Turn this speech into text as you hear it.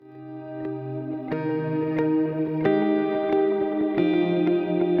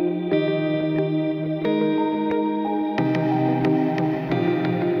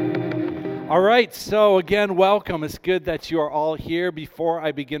right, so again, welcome. It's good that you are all here. Before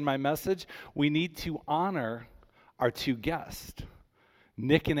I begin my message, we need to honor our two guests,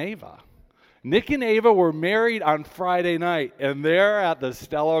 Nick and Ava. Nick and Ava were married on Friday night, and they're at the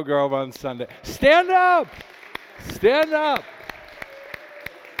Stello Grove on Sunday. Stand up! Stand up!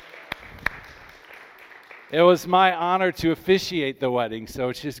 It was my honor to officiate the wedding, so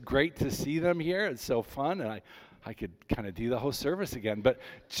it's just great to see them here. It's so fun, and I could kind of do the whole service again. But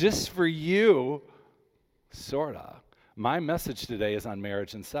just for you, sorta, my message today is on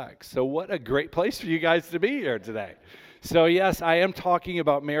marriage and sex. So what a great place for you guys to be here today. So yes, I am talking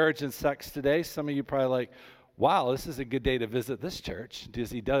about marriage and sex today. Some of you probably like, wow, this is a good day to visit this church.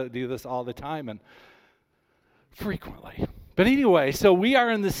 Does he do this all the time? And frequently. But anyway, so we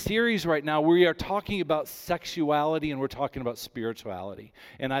are in this series right now where we are talking about sexuality and we're talking about spirituality.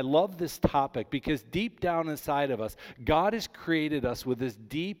 And I love this topic because deep down inside of us, God has created us with this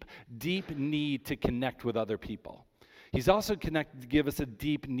deep, deep need to connect with other people. He's also connected to give us a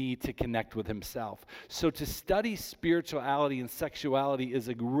deep need to connect with himself. So to study spirituality and sexuality is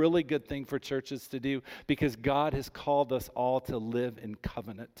a really good thing for churches to do because God has called us all to live in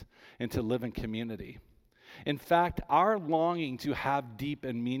covenant and to live in community. In fact, our longing to have deep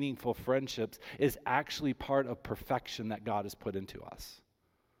and meaningful friendships is actually part of perfection that God has put into us.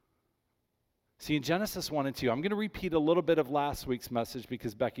 See, in Genesis 1 and 2, I'm going to repeat a little bit of last week's message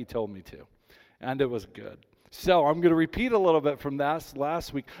because Becky told me to, and it was good. So I'm going to repeat a little bit from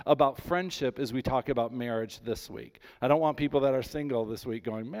last week about friendship as we talk about marriage this week. I don't want people that are single this week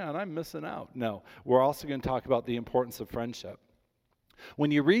going, man, I'm missing out. No, we're also going to talk about the importance of friendship.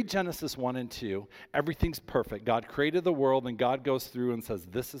 When you read Genesis 1 and 2, everything's perfect. God created the world, and God goes through and says,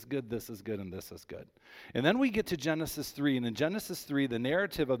 this is good, and this is good. And then we get to Genesis 3, and in Genesis 3, the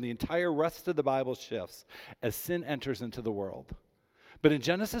narrative of the entire rest of the Bible shifts as sin enters into the world. But in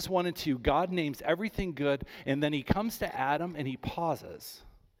Genesis 1 and 2, God names everything good, and then he comes to Adam, and he pauses,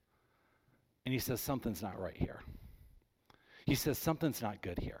 and he says, something's not right here. He says, something's not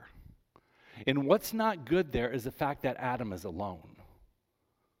good here. And what's not good there is the fact that Adam is alone.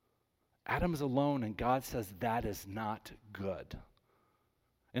 Adam is alone, and God says that is not good.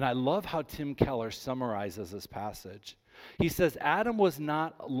 And I love how Tim Keller summarizes this passage. He says Adam was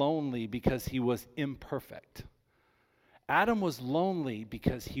not lonely because he was imperfect. Adam was lonely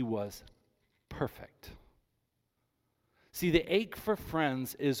because he was perfect. See, the ache for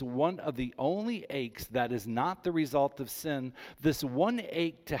friends is one of the only aches that is not the result of sin. This one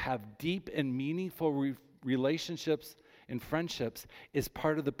ache to have deep and meaningful relationships and friendships is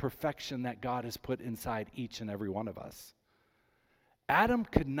part of the perfection that God has put inside each and every one of us. Adam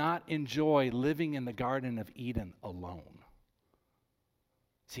could not enjoy living in the Garden of Eden alone.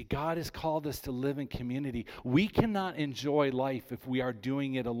 See, God has called us to live in community. We cannot enjoy life if we are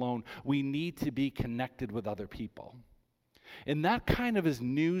doing it alone. We need to be connected with other people. And that kind of is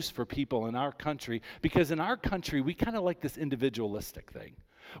news for people in our country because in our country, we kind of like this individualistic thing.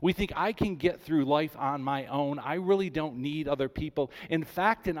 We think I can get through life on my own. I really don't need other people. In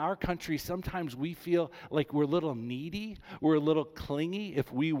fact, in our country, sometimes we feel like we're a little needy, we're a little clingy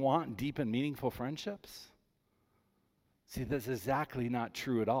if we want deep and meaningful friendships. See, that's exactly not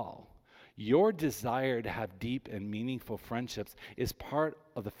true at all. Your desire to have deep and meaningful friendships is part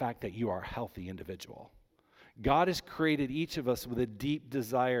of the fact that you are a healthy individual. God has created each of us with a deep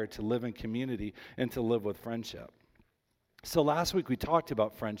desire to live in community and to live with friendship. So last week we talked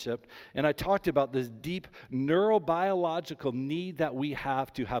about friendship, and I talked about this deep neurobiological need that we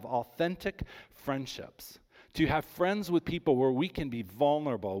have to have authentic friendships, to have friends with people where we can be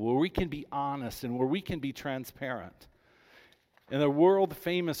vulnerable, where we can be honest, and where we can be transparent. And the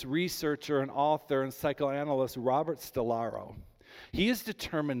world-famous researcher and author and psychoanalyst Robert Stallaro, he has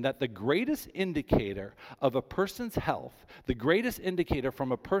determined that the greatest indicator of a person's health, the greatest indicator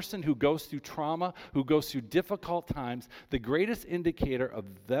from a person who goes through trauma, who goes through difficult times, the greatest indicator of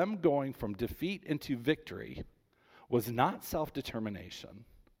them going from defeat into victory was not self-determination.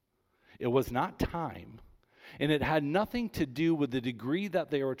 It was not time. And it had nothing to do with the degree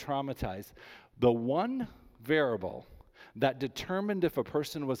that they were traumatized. The one variable that determined if a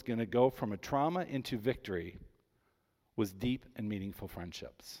person was going to go from a trauma into victory was deep and meaningful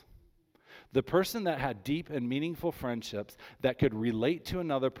friendships. The person that had deep and meaningful friendships that could relate to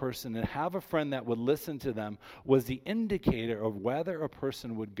another person and have a friend that would listen to them was the indicator of whether a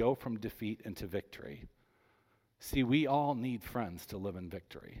person would go from defeat into victory. See, we all need friends to live in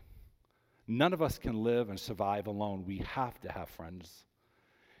victory. None of us can live and survive alone. We have to have friends.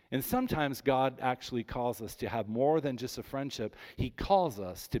 And sometimes God actually calls us to have more than just a friendship. He calls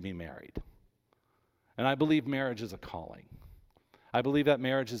us to be married. And I believe marriage is a calling. I believe that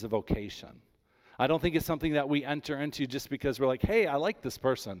marriage is a vocation. I don't think it's something that we enter into just because we're like, hey, I like this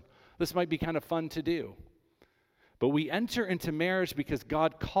person. This might be kind of fun to do. But we enter into marriage because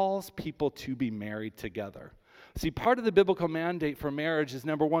God calls people to be married together. See, part of the biblical mandate for marriage is,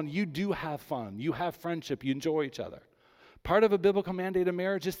 number one, you do have fun. You have friendship. You enjoy each other. Part of a biblical mandate of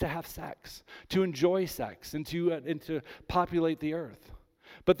marriage is to have sex, to enjoy sex, and to populate the earth.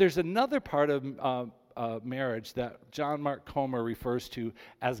 But there's another part of marriage that John Mark Comer refers to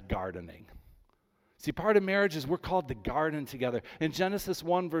as gardening. See, part of marriage is we're called to garden together. In Genesis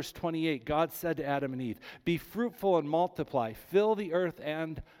 1, verse 28, God said to Adam and Eve, "Be fruitful and multiply, fill the earth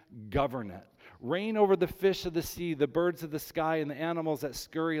and govern it. Reign over the fish of the sea, the birds of the sky, and the animals that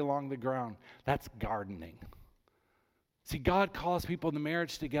scurry along the ground." That's gardening. See, God calls people in the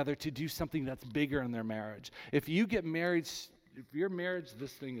marriage together to do something that's bigger in their marriage. If you get married, if your marriage,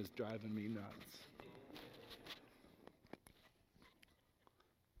 this thing is driving me nuts.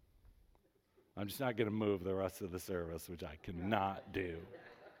 I'm just not going to move the rest of the service, which I cannot do.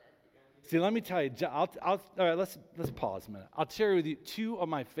 See, let me tell you, all right, let's pause a minute. I'll share with you two of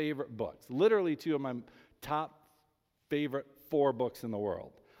my favorite books, literally two of my top favorite 4 books in the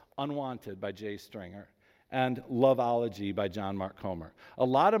world. Unwanted by Jay Stringer and Loveology by John Mark Comer. A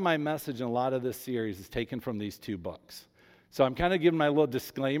lot of my message and a lot of this series is taken from these 2 books. So I'm kind of giving my little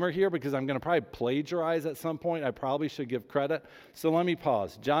disclaimer here because I'm going to probably plagiarize at some point. I probably should give credit. So let me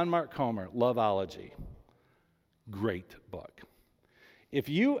pause. John Mark Comer, Loveology. Great book. If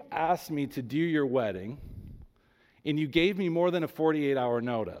you asked me to do your wedding and you gave me more than a 48-hour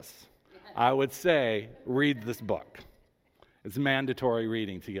notice, I would say, read this book. It's mandatory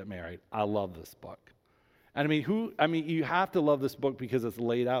reading to get married. I love this book. And you have to love this book because it's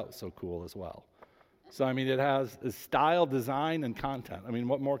laid out so cool as well. So, it has style, design, and content.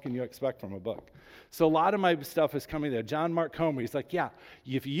 What more can you expect from a book? So a lot of my stuff is coming there. John Mark Comer, he's like, yeah,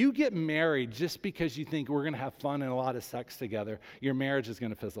 if you get married just because you think we're going to have fun and a lot of sex together, your marriage is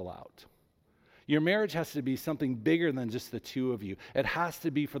going to fizzle out. Your marriage has to be something bigger than just the 2 of you. It has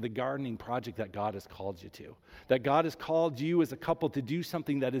to be for the gardening project that God has called you to. That God has called you as a couple to do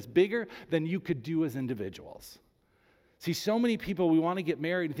something that is bigger than you could do as individuals. See, so many people, we want to get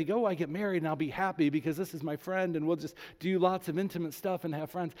married and think, oh, I get married and I'll be happy because this is my friend and we'll just do lots of intimate stuff and have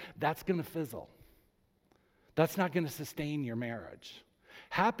friends. That's going to fizzle. That's not going to sustain your marriage.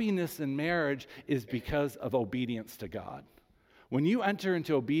 Happiness in marriage is because of obedience to God. When you enter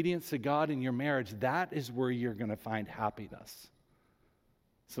into obedience to God in your marriage, that is where you're going to find happiness.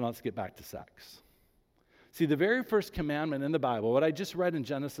 So now let's get back to sex. See, the very first commandment in the Bible, what I just read in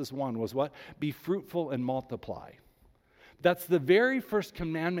Genesis 1 was what? Be fruitful and multiply. That's the very first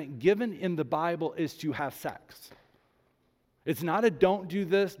commandment given in the Bible, is to have sex. It's not a don't do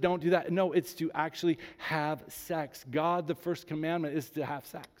this, don't do that. No, it's to actually have sex. God, the first commandment is to have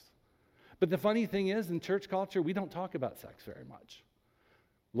sex. But the funny thing is, in church culture, we don't talk about sex very much.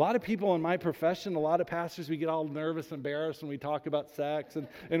 A lot of people in my profession, a lot of pastors, we get all nervous, embarrassed when we talk about sex,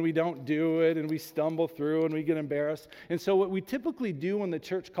 and we don't do it, and we stumble through, and we get embarrassed. And so what we typically do in the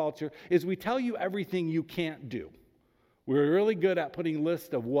church culture is we tell you everything you can't do. We're really good at putting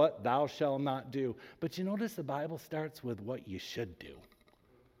lists of what thou shalt not do. But you notice the Bible starts with what you should do.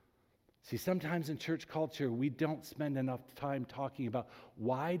 See, sometimes in church culture, we don't spend enough time talking about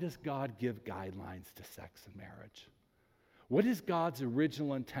why does God give guidelines to sex and marriage? What is God's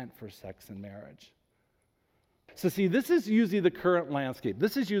original intent for sex and marriage? So see, this is usually the current landscape.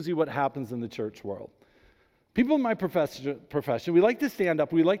 This is usually what happens in the church world. People in my profession, we like to stand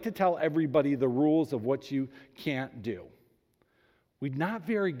up. We like to tell everybody the rules of what you can't do. We're not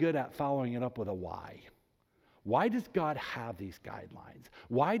very good at following it up with a why. Why does God have these guidelines?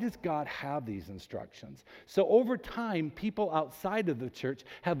 Why does God have these instructions? So over time, people outside of the church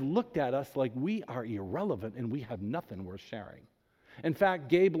have looked at us like we are irrelevant and we have nothing worth sharing. In fact,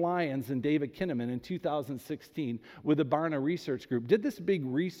 Gabe Lyons and David Kinnaman in 2016 with the Barna Research Group did this big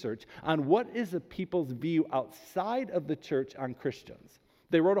research on what is the people's view outside of the church on Christians.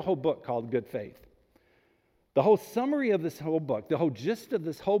 They wrote a whole book called Good Faith. The whole summary of this whole book, the whole gist of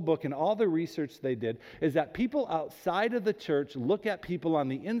this whole book and all the research they did is that people outside of the church look at people on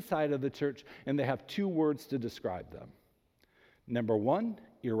the inside of the church and they have 2 words to describe them. Number 1,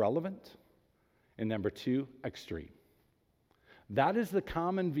 irrelevant, and number 2, extreme. That is the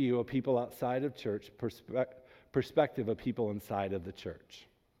common view of people outside of church, perspective of people inside of the church.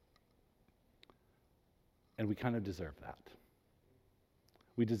 And we kind of deserve that.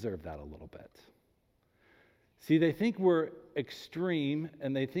 We deserve that a little bit. See, they think we're extreme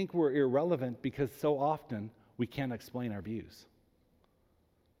and they think we're irrelevant because so often we can't explain our views.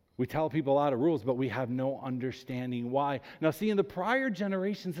 We tell people a lot of rules, but we have no understanding why. Now, see, in the prior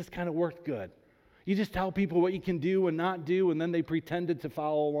generations, this kind of worked good. You just tell people what you can do and not do, and then they pretended to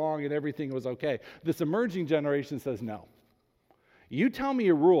follow along and everything was okay. This emerging generation says, no. You tell me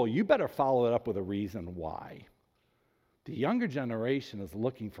a rule, you better follow it up with a reason why. The younger generation is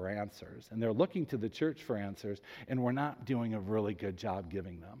looking for answers, and they're looking to the church for answers, and we're not doing a really good job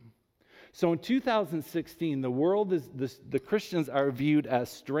giving them. So in 2016, the Christians are viewed as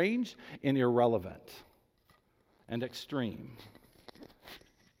strange and irrelevant and extreme.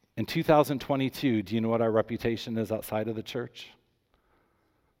 In 2022, do you know what our reputation is outside of the church?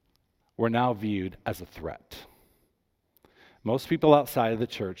 We're now viewed as a threat. Most people outside of the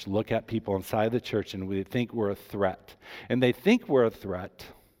church look at people inside the church and we think we're a threat. And they think we're a threat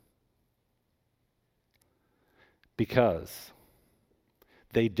because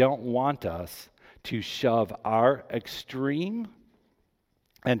they don't want us to shove our extreme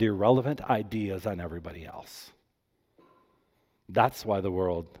and irrelevant ideas on everybody else. That's why the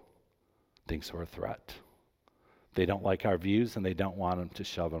world thinks we're a threat. They don't like our views and they don't want them to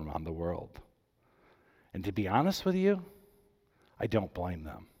shove them on the world. And to be honest with you, I don't blame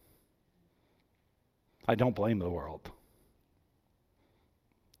them. I don't blame the world.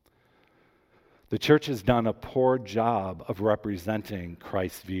 The church has done a poor job of representing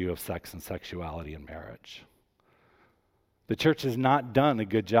Christ's view of sex and sexuality in marriage. The church has not done a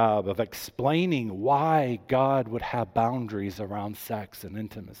good job of explaining why God would have boundaries around sex and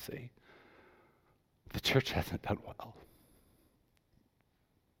intimacy. The church hasn't done well.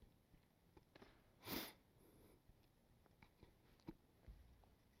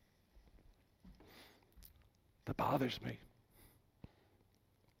 That bothers me.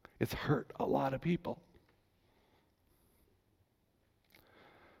 It's hurt a lot of people.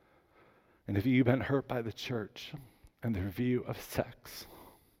 And if you've been hurt by the church and their view of sex,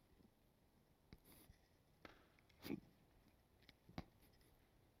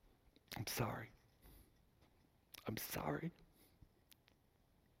 I'm sorry. I'm sorry.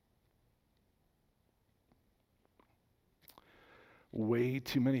 Way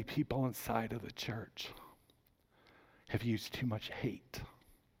too many people inside of the church have used too much hate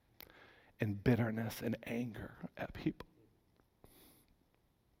and bitterness and anger at people.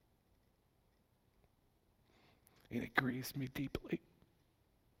 And it grieves me deeply.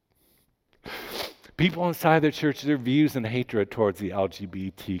 People inside the church, their views and hatred towards the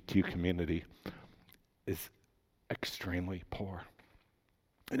LGBTQ community is extremely poor.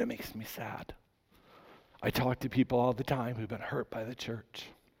 And it makes me sad. I talk to people all the time who've been hurt by the church.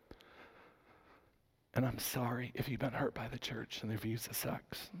 And I'm sorry if you've been hurt by the church and their views of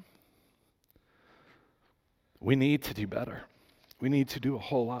sex. We need to do better. We need to do a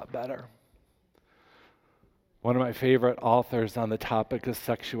whole lot better. One of my favorite authors on the topic of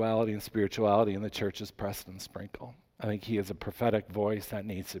sexuality and spirituality in the church is Preston Sprinkle. I think he is a prophetic voice that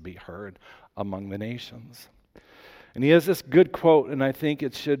needs to be heard among the nations. And he has this good quote, and I think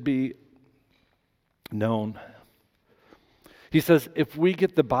it should be known. He says, if we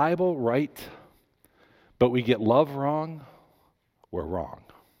get the Bible right, but we get love wrong, we're wrong.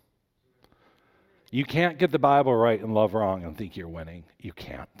 You can't get the Bible right and love wrong and think you're winning. You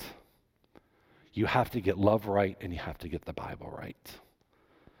can't. You have to get love right and you have to get the Bible right.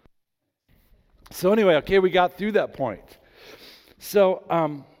 So anyway, okay, we got through that point. So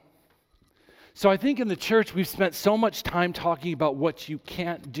I think in the church we've spent so much time talking about what you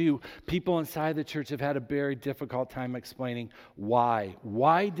can't do. People inside the church have had a very difficult time explaining why.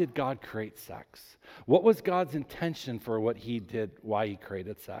 Why did God create sex? What was God's intention for what he did, why he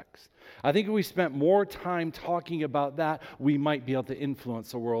created sex? I think if we spent more time talking about that, we might be able to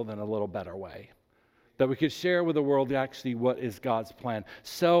influence the world in a little better way. That we could share with the world actually what is God's plan.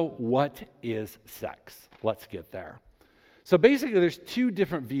 So what is sex? Let's get there. So basically, there's two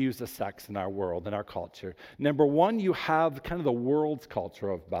different views of sex in our world, in our culture. Number one, you have kind of the world's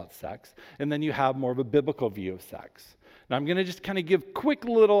culture about sex, and then you have more of a biblical view of sex. Now, I'm going to just kind of give quick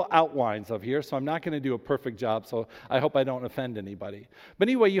little outlines of here, so I'm not going to do a perfect job, so I hope I don't offend anybody. But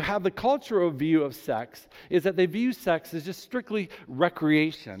anyway, you have the cultural view of sex, is that they view sex as just strictly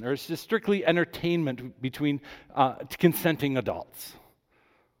recreation, or it's just strictly entertainment between consenting adults.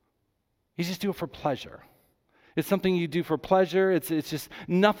 You just do it for pleasure. It's something you do for pleasure. It's just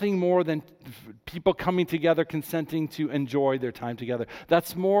nothing more than people coming together, consenting to enjoy their time together.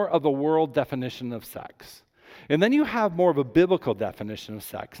 That's more of a world definition of sex. And then you have more of a biblical definition of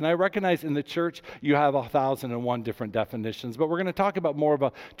sex. And I recognize in the church you have 1,001 different definitions, but we're going to talk about more of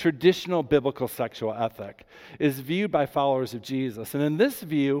a traditional biblical sexual ethic is viewed by followers of Jesus. And in this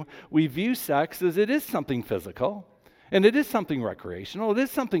view, we view sex as it is something physical, and it is something recreational, it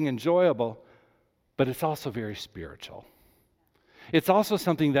is something enjoyable, but it's also very spiritual. It's also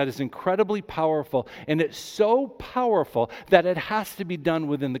something that is incredibly powerful, and it's so powerful that it has to be done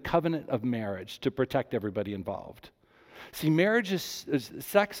within the covenant of marriage to protect everybody involved. See,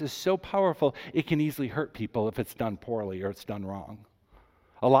 sex is so powerful, it can easily hurt people if it's done poorly or it's done wrong.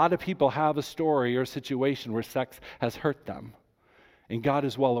 A lot of people have a story or a situation where sex has hurt them. And God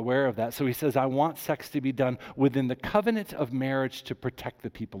is well aware of that. So he says, I want sex to be done within the covenant of marriage to protect the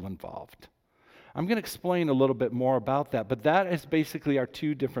people involved. I'm going to explain a little bit more about that, but that is basically our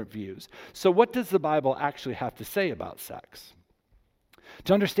two different views. So what does the Bible actually have to say about sex?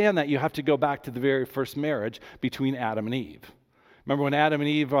 To understand that, you have to go back to the very first marriage between Adam and Eve. Remember when Adam and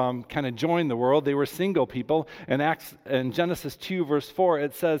Eve kind of joined the world, they were single people. In Genesis 2, verse 4,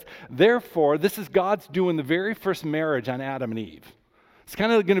 it says, therefore, this is God's doing the very first marriage on Adam and Eve. It's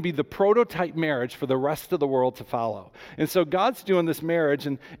kind of going to be the prototype marriage for the rest of the world to follow. And so God's doing this marriage,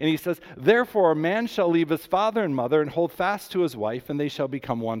 and he says, therefore, a man shall leave his father and mother and hold fast to his wife, and they shall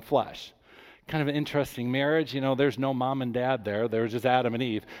become one flesh. Kind of an interesting marriage. There's no mom and dad there. There's just Adam and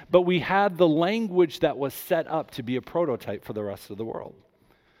Eve. But we had the language that was set up to be a prototype for the rest of the world.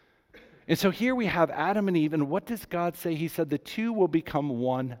 And so here we have Adam and Eve, and what does God say? He said the two will become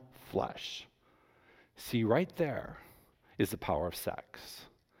one flesh. See, right there is the power of sex.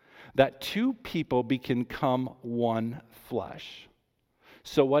 That two people can become one flesh.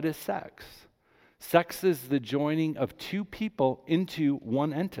 So what is sex? Sex is the joining of two people into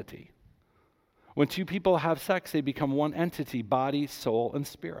one entity. When two people have sex, they become one entity, body, soul, and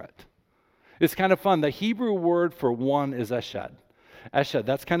spirit. It's kind of fun. The Hebrew word for one is eshed. Eshed,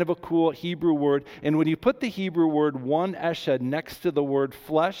 that's kind of a cool Hebrew word. And when you put the Hebrew word one eshed next to the word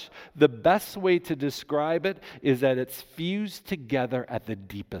flesh, the best way to describe it is that it's fused together at the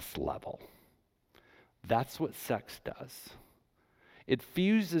deepest level. That's what sex does. It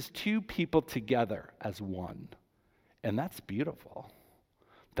fuses two people together as one. And that's beautiful.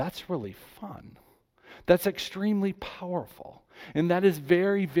 That's really fun. That's extremely powerful. And that is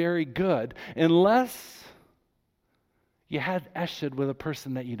very, very good. Unless you had eshed with a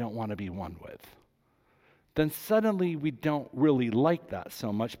person that you don't want to be one with, then suddenly we don't really like that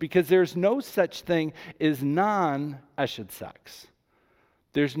so much, because there's no such thing as non-eshed sex.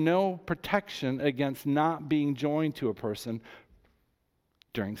 There's no protection against not being joined to a person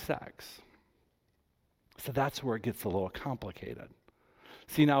during sex. So that's where it gets a little complicated.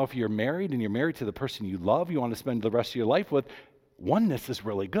 See, now if you're married and you're married to the person you love, you want to spend the rest of your life with, oneness is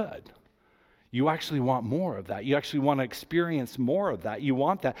really good. You actually want more of that. You actually want to experience more of that. You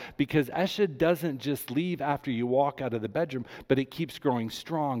want that because eshed doesn't just leave after you walk out of the bedroom, but it keeps growing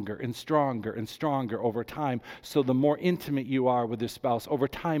stronger and stronger and stronger over time. So the more intimate you are with your spouse, over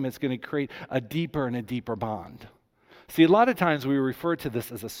time it's going to create a deeper and a deeper bond. See, a lot of times we refer to this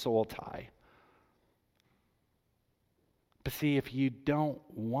as a soul tie. But see, if you don't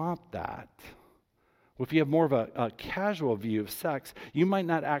want that, if you have more of a casual view of sex, you might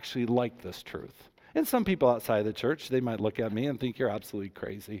not actually like this truth. And some people outside of the church, they might look at me and think you're absolutely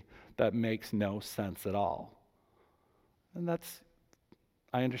crazy. That makes no sense at all. And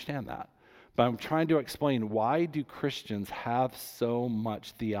I understand that. But I'm trying to explain, why do Christians have so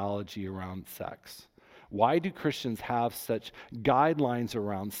much theology around sex? Why do Christians have such guidelines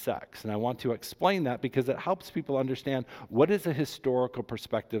around sex? And I want to explain that because it helps people understand what is a historical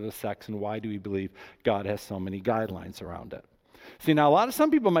perspective of sex and why do we believe God has so many guidelines around it. See, now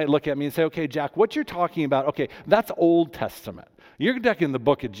some people might look at me and say, okay, Jack, what you're talking about, okay, that's Old Testament. You're back in the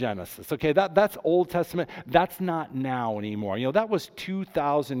book of Genesis. Okay, that's Old Testament. That's not now anymore. That was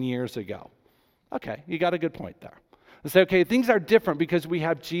 2,000 years ago. Okay, you got a good point there. And say, okay, things are different because we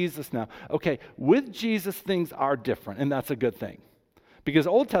have Jesus now. Okay, with Jesus, things are different, and that's a good thing. Because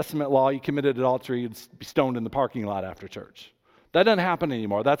Old Testament law, you committed adultery, you'd be stoned in the parking lot after church. That doesn't happen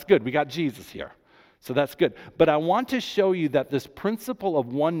anymore. That's good. We got Jesus here. So that's good. But I want to show you that this principle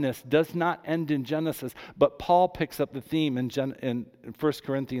of oneness does not end in Genesis, but Paul picks up the theme in 1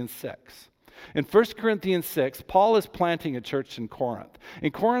 Corinthians 6. In 1 Corinthians 6, Paul is planting a church in Corinth.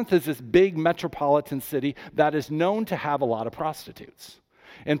 And Corinth is this big metropolitan city that is known to have a lot of prostitutes.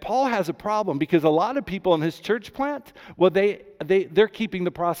 And Paul has a problem because a lot of people in his church plant, well, they're keeping the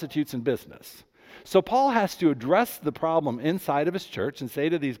prostitutes in business. So Paul has to address the problem inside of his church and say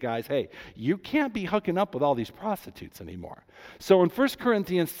to these guys, hey, you can't be hooking up with all these prostitutes anymore. So in 1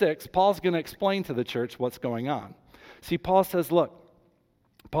 Corinthians 6, Paul's going to explain to the church what's going on. See, Paul says,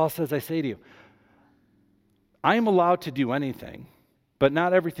 I say to you, I am allowed to do anything, but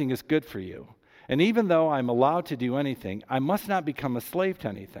not everything is good for you. And even though I'm allowed to do anything, I must not become a slave to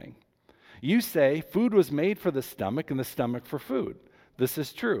anything. You say, food was made for the stomach and the stomach for food. This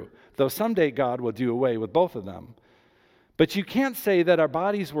is true, though someday God will do away with both of them. But you can't say that our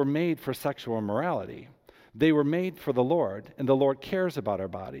bodies were made for sexual immorality. They were made for the Lord, and the Lord cares about our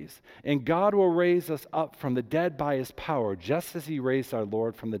bodies. And God will raise us up from the dead by his power, just as he raised our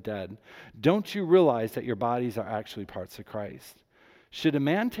Lord from the dead. Don't you realize that your bodies are actually parts of Christ? Should a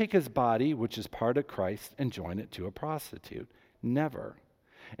man take his body, which is part of Christ, and join it to a prostitute? Never.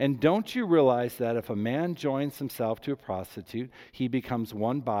 And don't you realize that if a man joins himself to a prostitute, he becomes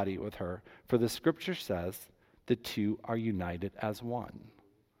one body with her? For the scripture says, the two are united as one.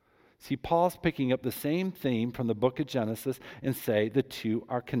 See, Paul's picking up the same theme from the book of Genesis and say the two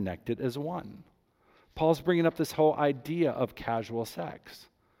are connected as one. Paul's bringing up this whole idea of casual sex.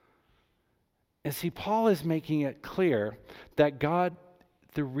 And see, Paul is making it clear that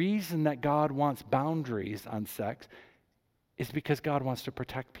the reason that God wants boundaries on sex is because God wants to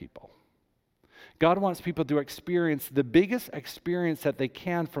protect people. God wants people to experience the biggest experience that they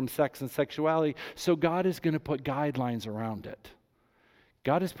can from sex and sexuality, so God is going to put guidelines around it.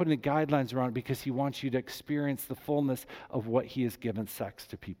 God is putting the guidelines around it because he wants you to experience the fullness of what he has given sex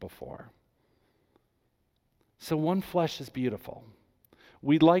to people for. So one flesh is beautiful.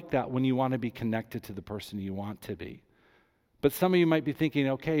 We like that when you want to be connected to the person you want to be. But some of you might be thinking,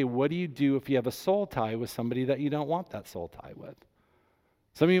 okay, what do you do if you have a soul tie with somebody that you don't want that soul tie with?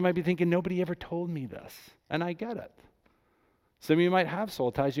 Some of you might be thinking, nobody ever told me this, and I get it. Some of you might have soul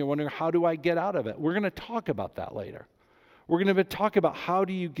ties, and you're wondering, how do I get out of it? We're going to talk about that later. We're going to talk about how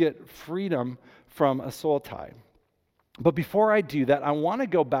do you get freedom from a soul tie. But before I do that, I want to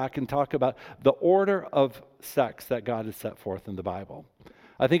go back and talk about the order of sex that God has set forth in the Bible.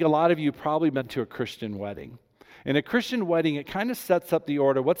 I think a lot of you probably been to a Christian wedding. In a Christian wedding, it kind of sets up the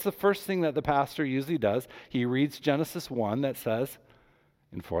order. What's the first thing that the pastor usually does? He reads Genesis 1 that says,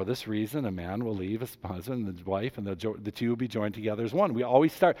 and for this reason, a man will leave his husband and his wife, and the two will be joined together as one. We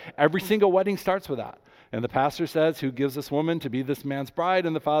always start, every single wedding starts with that. And the pastor says, who gives this woman to be this man's bride?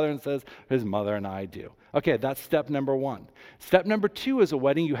 And the father says, his mother and I do. Okay, that's step number one. Step number two is a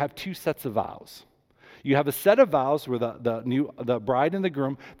wedding. You have two sets of vows. You have a set of vows where the bride and the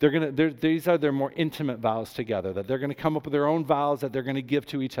groom, these are their more intimate vows together, that they're going to come up with their own vows that they're going to give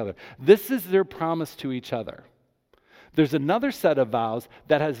to each other. This is their promise to each other. There's another set of vows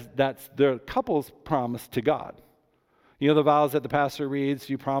that's the couple's promise to God. You know the vows that the pastor reads,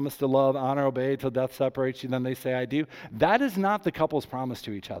 you promise to love, honor, obey till death separates you, then they say I do. That is not the couple's promise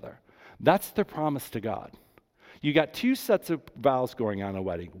to each other. That's their promise to God. You got two sets of vows going on in a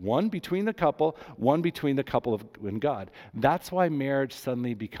wedding. One between the couple, one between the couple and God. That's why marriage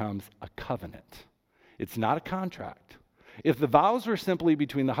suddenly becomes a covenant. It's not a contract. If the vows were simply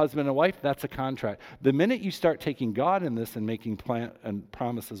between the husband and wife, that's a contract. The minute you start taking God in this and making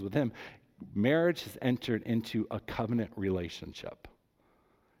promises with him, marriage has entered into a covenant relationship.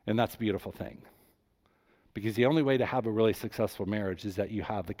 And that's a beautiful thing. Because the only way to have a really successful marriage is that you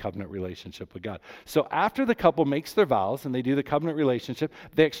have the covenant relationship with God. So after the couple makes their vows and they do the covenant relationship,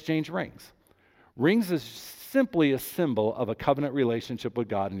 they exchange rings. Rings is simply a symbol of a covenant relationship with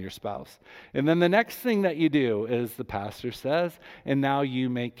God and your spouse. And then the next thing that you do is the pastor says, and now you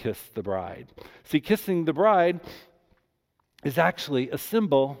may kiss the bride. See, kissing the bride is actually a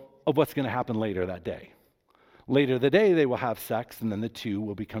symbol of what's going to happen later that day. Later the day, they will have sex, and then the two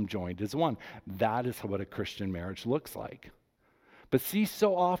will become joined as one. That is what a Christian marriage looks like. But see,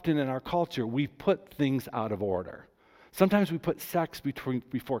 so often in our culture, we put things out of order. Sometimes we put sex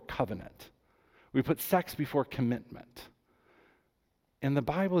before covenant. We put sex before commitment. And the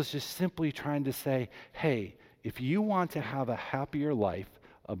Bible is just simply trying to say, hey, if you want to have a happier life,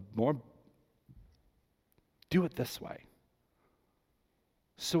 do it this way.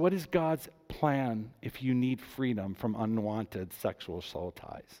 So what is God's plan if you need freedom from unwanted sexual soul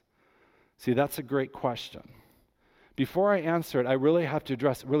ties? See, that's a great question. Before I answer it, I really have to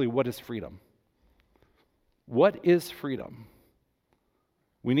address what is freedom? What is freedom?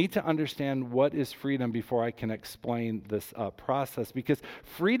 We need to understand what is freedom before I can explain this process, because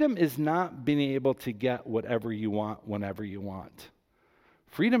freedom is not being able to get whatever you want whenever you want.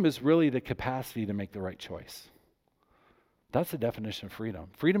 Freedom is really the capacity to make the right choice. That's the definition of freedom.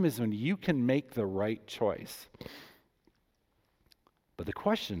 Freedom is when you can make the right choice. But the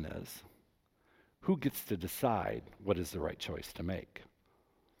question is, who gets to decide what is the right choice to make?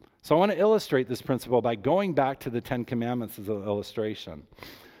 So I want to illustrate this principle by going back to the Ten Commandments as an illustration.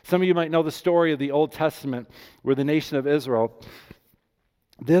 Some of you might know the story of the Old Testament where the nation of Israel,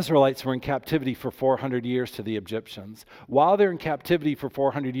 the Israelites were in captivity for 400 years to the Egyptians. While they're in captivity for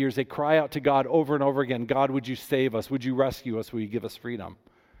 400 years, they cry out to God over and over again, God, would you save us? Would you rescue us? Will you give us freedom?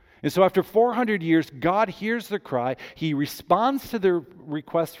 And so after 400 years, God hears their cry. He responds to their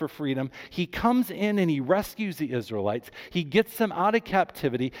request for freedom. He comes in and he rescues the Israelites. He gets them out of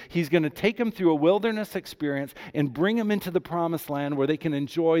captivity. He's going to take them through a wilderness experience and bring them into the promised land where they can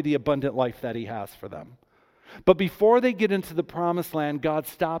enjoy the abundant life that he has for them. But before they get into the promised land, God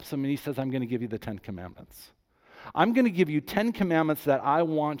stops them and he says, I'm going to give you the 10 commandments. I'm going to give you 10 commandments that I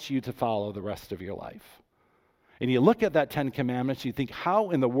want you to follow the rest of your life. And you look at that 10 commandments, you think, how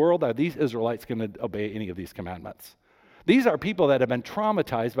in the world are these Israelites going to obey any of these commandments? These are people that have been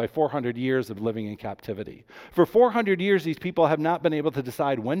traumatized by 400 years of living in captivity. For 400 years, these people have not been able to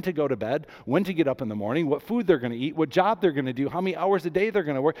decide when to go to bed, when to get up in the morning, what food they're going to eat, what job they're going to do, how many hours a day they're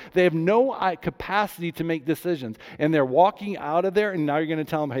going to work. They have no capacity to make decisions. And they're walking out of there, and now you're going to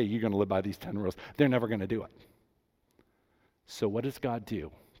tell them, hey, you're going to live by these 10 rules. They're never going to do it. So what does God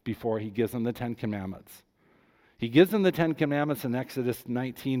do before he gives them the 10 commandments? He gives them the 10 commandments in Exodus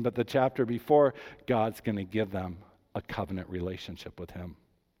 19, but the chapter before, God's going to give them a covenant relationship with him.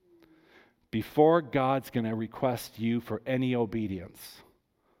 Before God's going to request you for any obedience,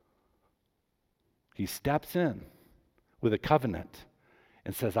 he steps in with a covenant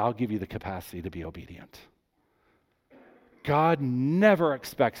and says, I'll give you the capacity to be obedient. God never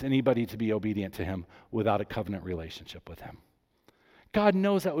expects anybody to be obedient to him without a covenant relationship with him. God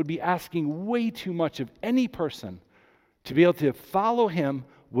knows that would be asking way too much of any person to be able to follow him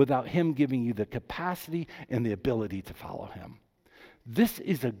without him giving you the capacity and the ability to follow him. This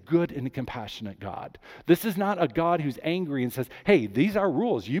is a good and compassionate God. This is not a God who's angry and says, hey, these are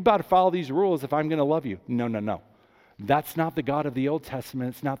rules. You better follow these rules if I'm going to love you. No. That's not the God of the Old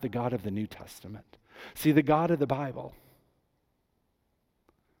Testament. It's not the God of the New Testament. See, the God of the Bible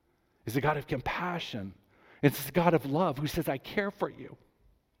is a God of compassion. It's a God of love who says, I care for you.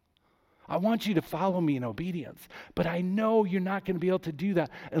 I want you to follow me in obedience. But I know you're not going to be able to do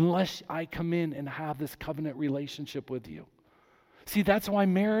that unless I come in and have this covenant relationship with you. See, that's why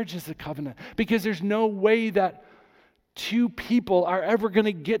marriage is a covenant. Because there's no way that two people are ever going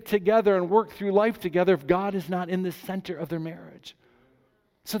to get together and work through life together if God is not in the center of their marriage.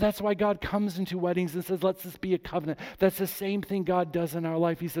 So that's why God comes into weddings and says, let's just be a covenant. That's the same thing God does in our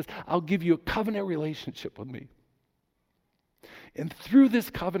life. He says, I'll give you a covenant relationship with me. And through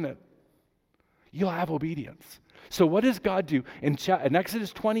this covenant, you'll have obedience. So what does God do? In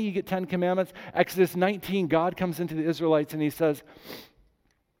Exodus 20, you get 10 commandments. Exodus 19, God comes into the Israelites and he says,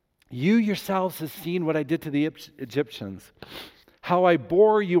 you yourselves have seen what I did to the Egyptians, how I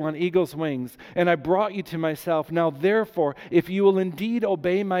bore you on eagle's wings, and I brought you to myself. Now therefore, if you will indeed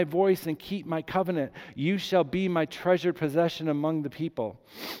obey my voice and keep my covenant, you shall be my treasured possession among the people.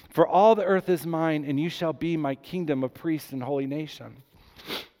 For all the earth is mine, and you shall be my kingdom of priests and holy nation.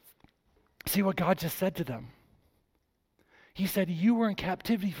 See what God just said to them. He said, you were in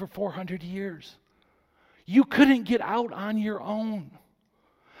captivity for 400 years. You couldn't get out on your own.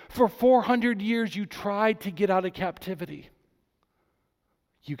 For 400 years, you tried to get out of captivity.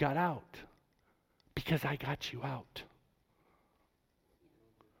 You got out because I got you out.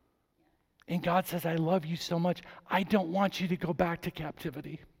 And God says, I love you so much. I don't want you to go back to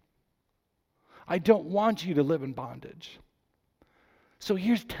captivity. I don't want you to live in bondage. So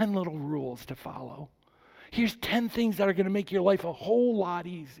here's 10 little rules to follow. Here's 10 things that are going to make your life a whole lot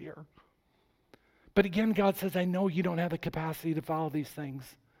easier. But again, God says, I know you don't have the capacity to follow these things.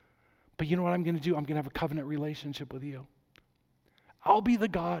 But you know what I'm going to do? I'm going to have a covenant relationship with you. I'll be the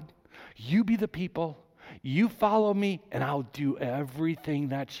God. You be the people. You follow me, and I'll do everything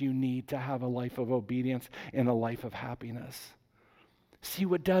that you need to have a life of obedience and a life of happiness. See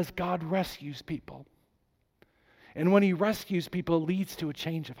what does? God rescues people. And when he rescues people, it leads to a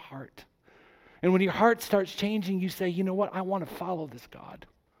change of heart. And when your heart starts changing, you say, you know what? I want to follow this God.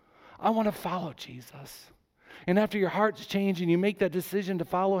 I want to follow Jesus. And after your heart's changed and you make that decision to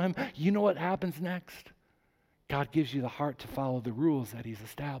follow him, you know what happens next? God gives you the heart to follow the rules that he's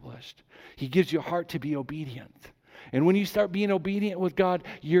established. He gives you a heart to be obedient. And when you start being obedient with God,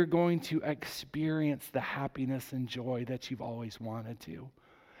 you're going to experience the happiness and joy that you've always wanted to.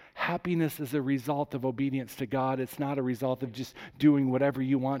 Happiness is a result of obedience to God. It's not a result of just doing whatever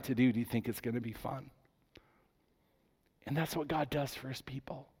you want to do. Do you think it's going to be fun? And that's what God does for his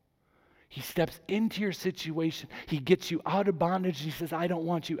people. He steps into your situation. He gets you out of bondage. He says, I don't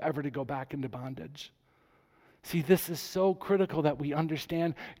want you ever to go back into bondage. See, this is so critical that we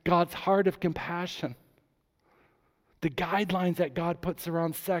understand God's heart of compassion. The guidelines that God puts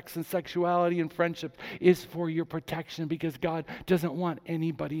around sex and sexuality and friendship is for your protection because God doesn't want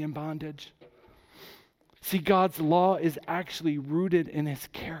anybody in bondage. See, God's law is actually rooted in his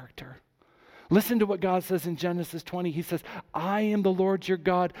character. Listen to what God says in Genesis 20. He says, I am the Lord your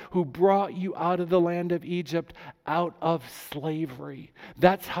God who brought you out of the land of Egypt, out of slavery.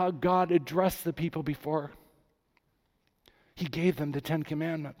 That's how God addressed the people before. He gave them the 10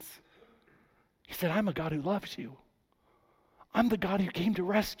 Commandments. He said, I'm a God who loves you. I'm the God who came to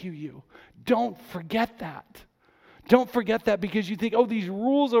rescue you. Don't forget that. Don't forget that because you think, oh, these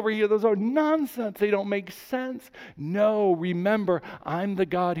rules over here, those are nonsense. They don't make sense. No, remember, I'm the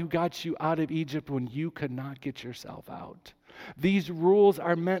God who got you out of Egypt when you could not get yourself out. These rules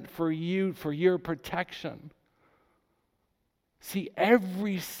are meant for you, for your protection. See,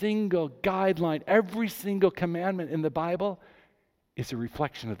 every single guideline, every single commandment in the Bible is a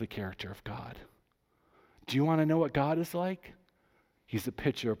reflection of the character of God. Do you want to know what God is like? He's a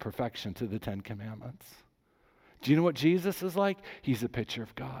picture of perfection to the 10 Commandments. Do you know what Jesus is like? He's a picture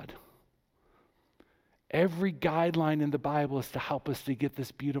of God. Every guideline in the Bible is to help us to get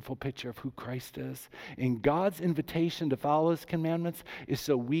this beautiful picture of who Christ is. And God's invitation to follow His commandments is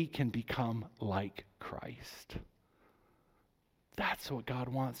so we can become like Christ. That's what God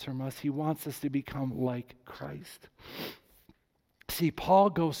wants from us. He wants us to become like Christ. See, Paul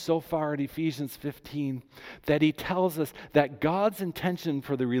goes so far in Ephesians 15 that he tells us that God's intention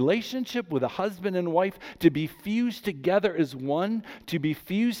for the relationship with a husband and wife to be fused together as one, to be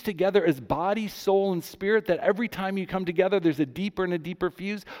fused together as body, soul, and spirit, that every time you come together, there's a deeper and a deeper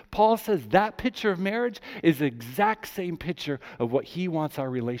fuse. Paul says that picture of marriage is the exact same picture of what he wants our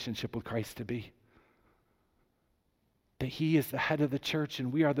relationship with Christ to be. That He is the head of the church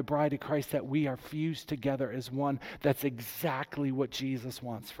and we are the bride of Christ, that we are fused together as one. That's exactly what Jesus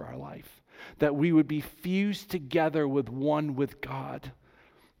wants for our life. That we would be fused together with one with God.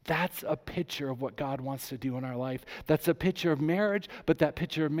 That's a picture of what God wants to do in our life. That's a picture of marriage, but that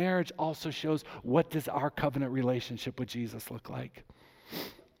picture of marriage also shows what does our covenant relationship with Jesus look like.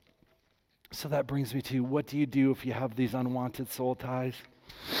 So that brings me to, what do you do if you have these unwanted soul ties?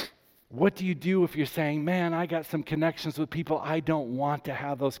 What do you do if you're saying, man, I got some connections with people, I don't want to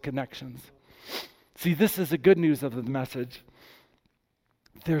have those connections? See, this is the good news of the message.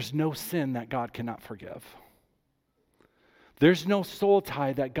 There's no sin that God cannot forgive. There's no soul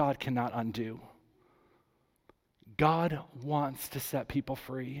tie that God cannot undo. God wants to set people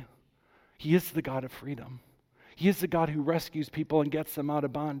free. He is the God of freedom. He is the God who rescues people and gets them out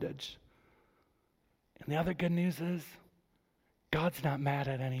of bondage. And the other good news is, God's not mad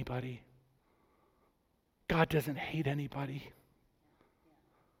at anybody. God doesn't hate anybody.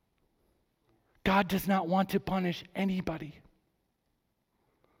 God does not want to punish anybody.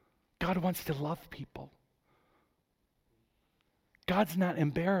 God wants to love people. God's not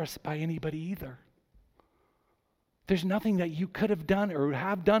embarrassed by anybody either. There's nothing that you could have done or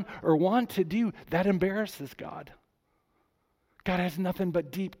have done or want to do that embarrasses God. God has nothing but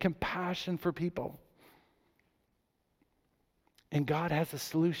deep compassion for people. And God has a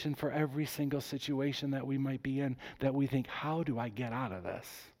solution for every single situation that we might be in that we think, how do I get out of this?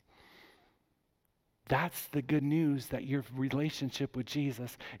 That's the good news, that your relationship with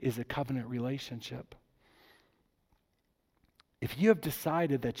Jesus is a covenant relationship. If you have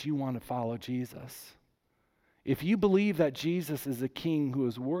decided that you want to follow Jesus, if you believe that Jesus is a king who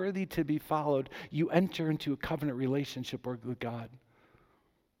is worthy to be followed, you enter into a covenant relationship with God.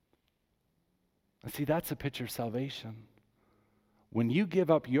 And see, that's a picture of salvation. When you give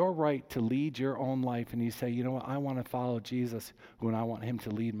up your right to lead your own life and you say, you know what, I want to follow Jesus when I want Him to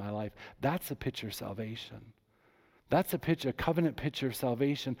lead my life, that's a picture of salvation. That's a picture, a covenant picture of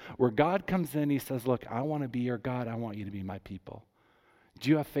salvation, where God comes in, He says, look, I want to be your God, I want you to be my people. Do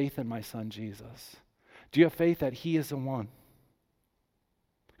you have faith in my Son, Jesus? Do you have faith that He is the one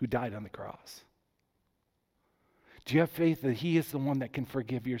who died on the cross? Do you have faith that He is the one that can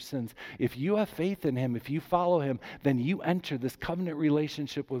forgive your sins? If you have faith in Him, if you follow Him, then you enter this covenant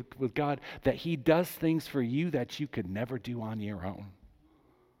relationship with God, that He does things for you that you could never do on your own.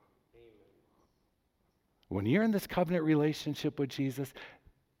 When you're in this covenant relationship with Jesus,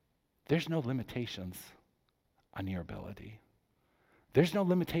 there's no limitations on your ability. There's no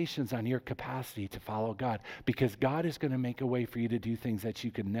limitations on your capacity to follow God, because God is going to make a way for you to do things that you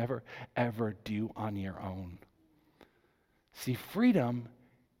could never, ever do on your own. See, freedom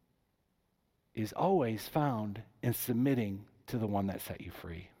is always found in submitting to the one that set you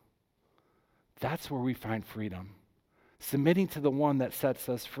free. That's where we find freedom. Submitting to the one that sets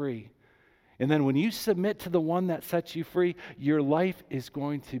us free. And then when you submit to the one that sets you free, your life is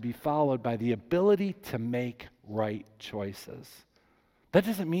going to be followed by the ability to make right choices. That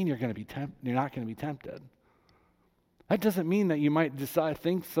doesn't mean you're not going to be tempted. That doesn't mean that you might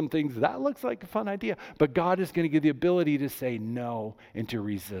think some things, that looks like a fun idea. But God is going to give you the ability to say no and to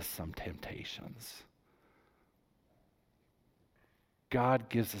resist some temptations. God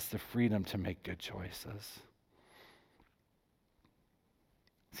gives us the freedom to make good choices.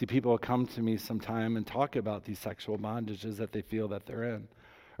 See, people will come to me sometime and talk about these sexual bondages that they feel that they're in,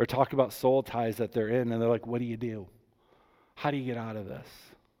 or talk about soul ties that they're in, and they're like, what do you do? How do you get out of this?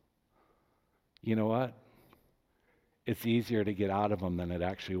 You know what? It's easier to get out of them than it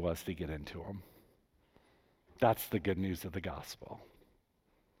actually was to get into them. That's the good news of the gospel,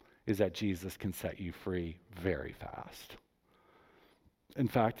 is that Jesus can set you free very fast. In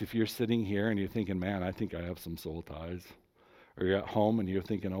fact, if you're sitting here and you're thinking, man, I think I have some soul ties, or you're at home and you're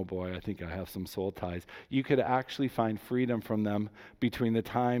thinking, oh boy, I think I have some soul ties, you could actually find freedom from them between the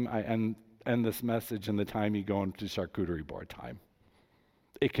time I end this message and the time you go into charcuterie board time.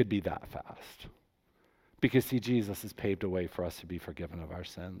 It could be that fast. Because, see, Jesus has paved a way for us to be forgiven of our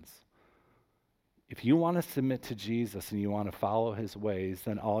sins. If you want to submit to Jesus and you want to follow his ways,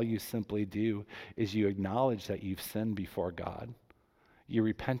 then all you simply do is you acknowledge that you've sinned before God. You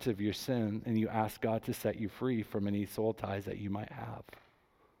repent of your sin and you ask God to set you free from any soul ties that you might have.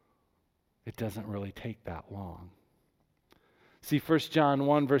 It doesn't really take that long. See, 1 John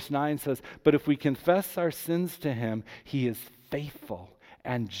 1 verse 9 says, but if we confess our sins to him, he is faithful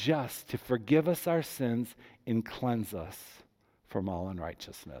and just to forgive us our sins and cleanse us from all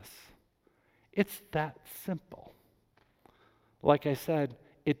unrighteousness. It's that simple. Like I said,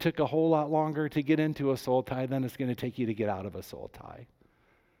 it took a whole lot longer to get into a soul tie than it's going to take you to get out of a soul tie.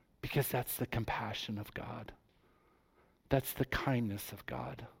 Because that's the compassion of God. That's the kindness of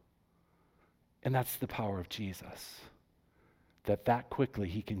God. And that's the power of Jesus. That quickly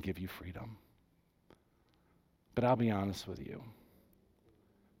he can give you freedom. But I'll be honest with you.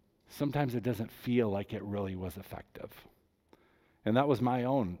 Sometimes it doesn't feel like it really was effective. And that was my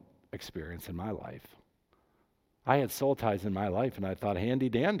own experience in my life. I had soul ties in my life and I thought, handy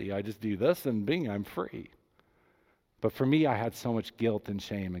dandy, I just do this and bing, I'm free. But for me, I had so much guilt and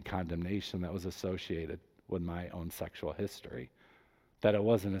shame and condemnation that was associated with my own sexual history that it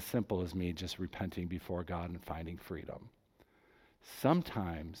wasn't as simple as me just repenting before God and finding freedom.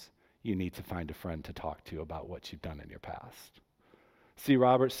 Sometimes you need to find a friend to talk to about what you've done in your past. See,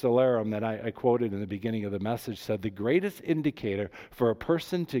 Robert Stolarum, that I quoted in the beginning of the message, said the greatest indicator for a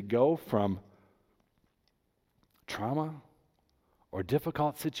person to go from trauma or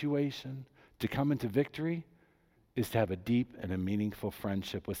difficult situation to come into victory is to have a deep and a meaningful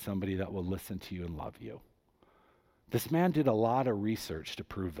friendship with somebody that will listen to you and love you. This man did a lot of research to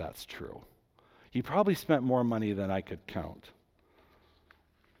prove that's true. He probably spent more money than I could count.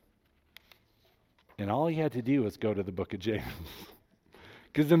 And all he had to do was go to the book of James.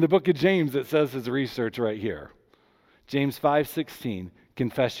 Because in the book of James, it says his research right here. James 5:16,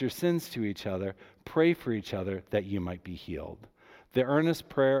 confess your sins to each other, pray for each other that you might be healed. The earnest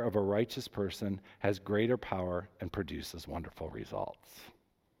prayer of a righteous person has greater power and produces wonderful results.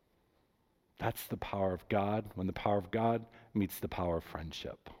 That's the power of God. When the power of God meets the power of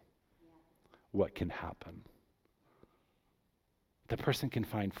friendship, what can happen? The person can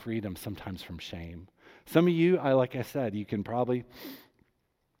find freedom sometimes from shame. Some of you, like I said, you can probably,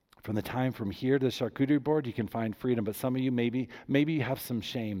 from the time from here to the charcuterie board, you can find freedom. But some of you, maybe you have some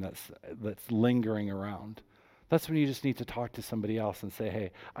shame that's lingering around. That's when you just need to talk to somebody else and say,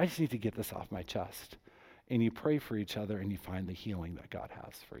 hey, I just need to get this off my chest. And you pray for each other and you find the healing that God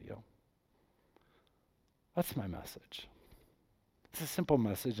has for you. That's my message. It's a simple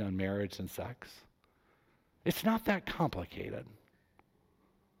message on marriage and sex. It's not that complicated.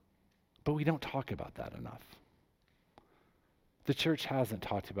 But we don't talk about that enough. The church hasn't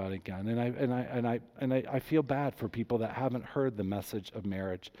talked about it again, and I feel bad for people that haven't heard the message of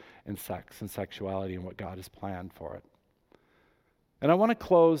marriage and sex and sexuality and what God has planned for it. And I want to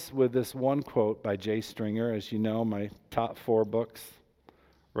close with this one quote by Jay Stringer. As you know, my top 4 books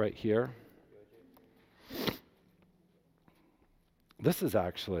right here. This is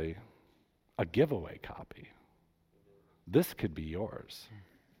actually a giveaway copy. This could be yours.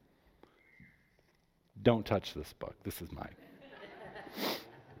 Don't touch this book. This is mine.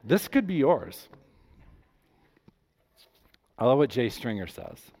 This could be yours. I love what Jay Stringer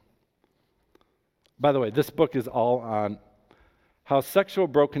says. By the way, this book is all on how sexual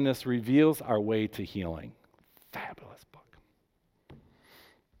brokenness reveals our way to healing. Fabulous book.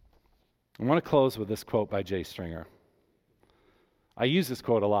 I want to close with this quote by Jay Stringer. I use this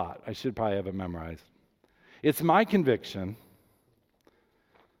quote a lot. I should probably have it memorized. It's my conviction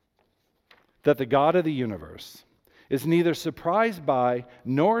that the God of the universe is neither surprised by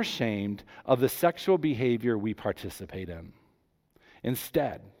nor ashamed of the sexual behavior we participate in.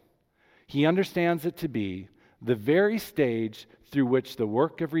 Instead, he understands it to be the very stage through which the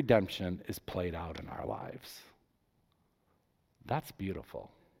work of redemption is played out in our lives. That's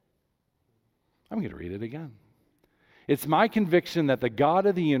beautiful. I'm going to read it again. It's my conviction that the God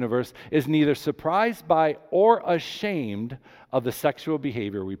of the universe is neither surprised by or ashamed of the sexual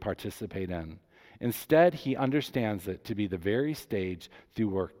behavior we participate in. Instead, he understands it to be the very stage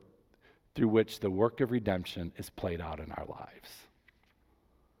through which the work of redemption is played out in our lives.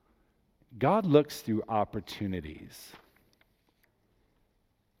 God looks through opportunities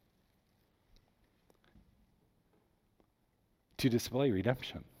to display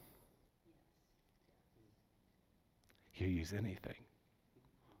redemption. He'll use anything.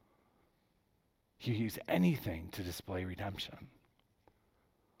 He'll use anything to display redemption.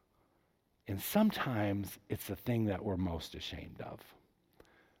 And sometimes it's the thing that we're most ashamed of.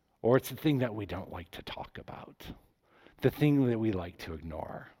 Or it's the thing that we don't like to talk about. The thing that we like to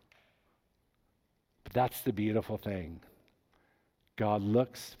ignore. But that's the beautiful thing. God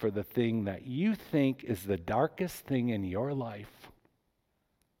looks for the thing that you think is the darkest thing in your life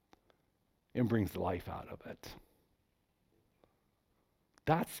and brings life out of it.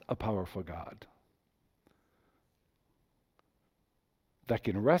 That's a powerful God that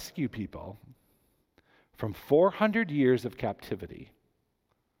can rescue people from 400 years of captivity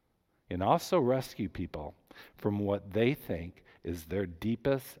and also rescue people from what they think is their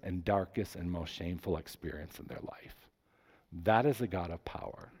deepest and darkest and most shameful experience in their life. That is a God of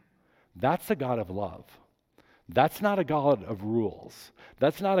power. That's a God of love. That's not a God of rules.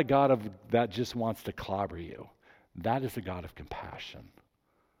 That's not a God that just wants to clobber you. That is a God of compassion.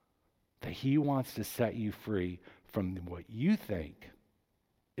 That he wants to set you free from what you think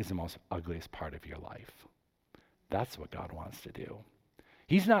is the most ugliest part of your life. That's what God wants to do.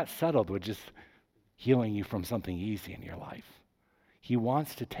 He's not settled with just healing you from something easy in your life. He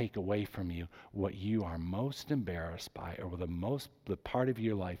wants to take away from you what you are most embarrassed by, or the part of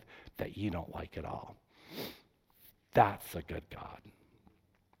your life that you don't like at all. That's a good God.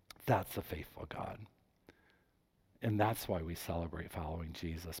 That's a faithful God. And that's why we celebrate following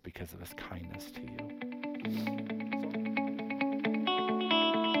Jesus, because of his kindness to you.